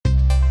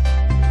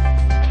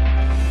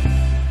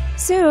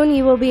Soon,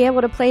 you will be able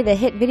to play the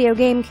hit video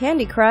game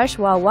Candy Crush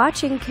while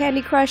watching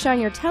Candy Crush on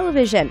your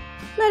television.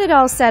 Let it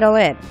all settle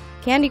in.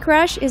 Candy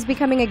Crush is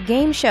becoming a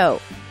game show.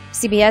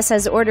 CBS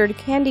has ordered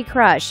Candy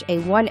Crush, a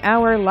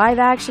 1-hour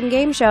live-action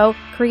game show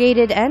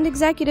created and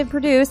executive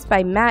produced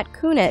by Matt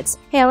Kunitz,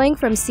 hailing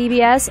from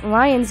CBS,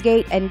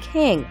 Lionsgate and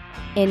King.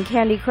 In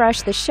Candy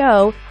Crush the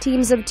show,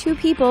 teams of 2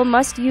 people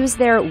must use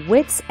their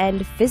wits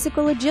and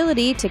physical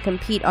agility to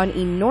compete on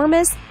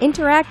enormous,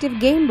 interactive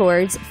game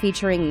boards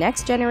featuring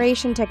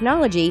next-generation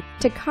technology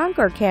to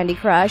conquer Candy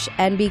Crush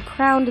and be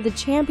crowned the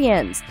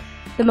champions.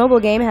 The mobile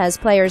game has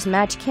players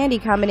match candy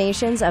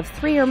combinations of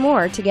 3 or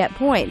more to get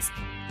points.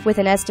 With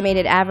an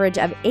estimated average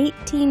of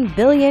 18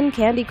 billion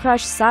Candy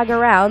Crush Saga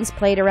rounds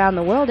played around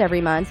the world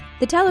every month,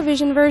 the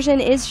television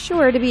version is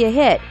sure to be a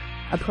hit.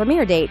 A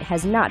premiere date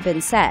has not been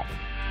set.